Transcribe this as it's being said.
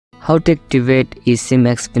How to activate Esim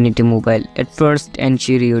Xfinity Mobile. At first,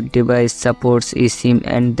 ensure your device supports eSIM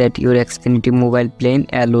and that your Xfinity Mobile plan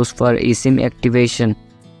allows for eSIM activation.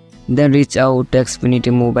 Then reach out to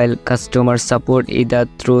Xfinity Mobile customer support either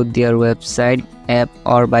through their website, app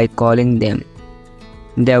or by calling them.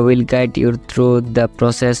 They will guide you through the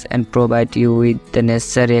process and provide you with the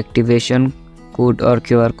necessary activation code or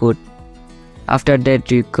QR code. After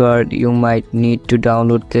that required, you might need to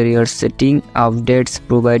download carrier setting updates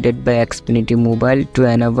provided by Xfinity Mobile to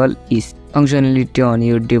enable eSIM functionality on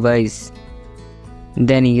your device.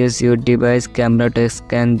 Then use your device camera to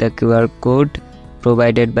scan the QR code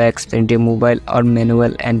provided by Xfinity Mobile or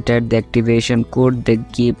manual enter the activation code they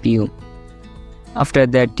give you. After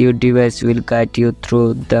that, your device will guide you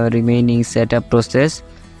through the remaining setup process,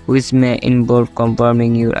 which may involve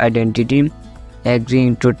confirming your identity,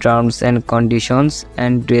 agreeing to terms and conditions,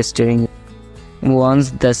 and registering. Once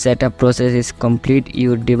the setup process is complete,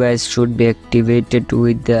 your device should be activated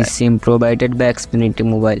with the SIM provided by Xfinity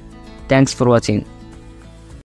Mobile. Thanks for watching.